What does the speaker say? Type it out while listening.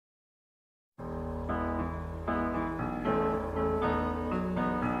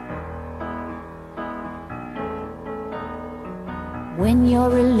When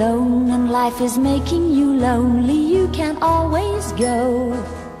you're alone and life is making you lonely, you can always go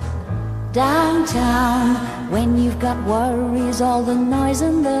downtown. When you've got worries, all the noise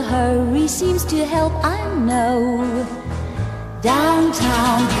and the hurry seems to help, I know.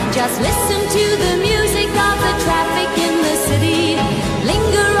 Downtown, just listen to the music of the traffic in the city.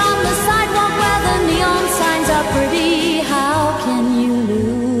 Linger on the sidewalk where the neon signs are pretty. How can you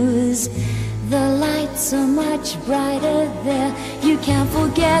lose? The lights are much brighter there. You can't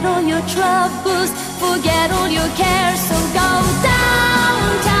forget all your troubles, forget all your cares. So go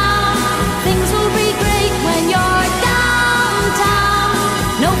downtown. Things will be great when you're downtown.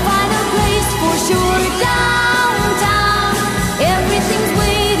 No finer place for sure. Downtown, everything's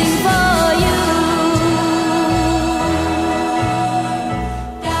waiting for you.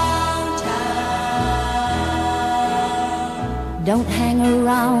 Downtown. Don't hang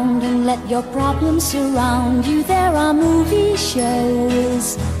around and let your problems surround you. There are movie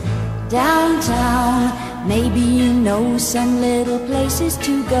shows downtown. Maybe you know some little places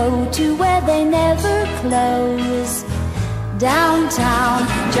to go to where they never close. Downtown,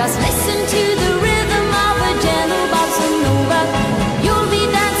 just listen to the rhythm of a gentle bossa nova. You'll be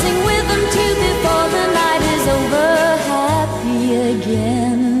dancing with them too before the night is over. Happy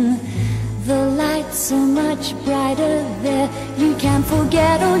again. The lights are much brighter there. You can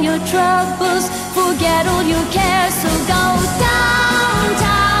forget all your troubles, forget all your cares. So go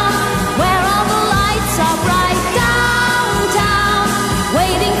downtown, where all the lights are bright.